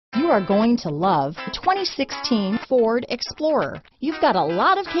are going to love the 2016 Ford Explorer. You've got a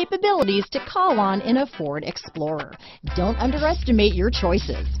lot of capabilities to call on in a Ford Explorer. Don't underestimate your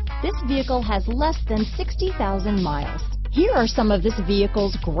choices. This vehicle has less than 60,000 miles. Here are some of this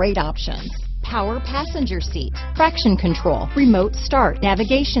vehicle's great options: power passenger seat, traction control, remote start,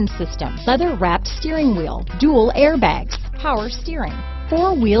 navigation system, leather-wrapped steering wheel, dual airbags, power steering,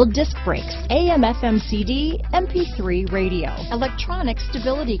 four-wheel disc brakes, AM/FM CD, MP3 radio, electronic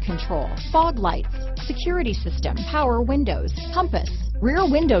stability control, fog lights, security system, power windows, compass, rear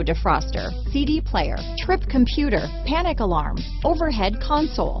window defroster, CD player, trip computer, panic alarm, overhead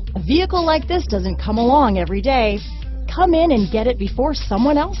console. A vehicle like this doesn't come along every day. Come in and get it before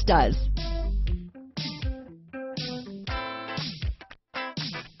someone else does.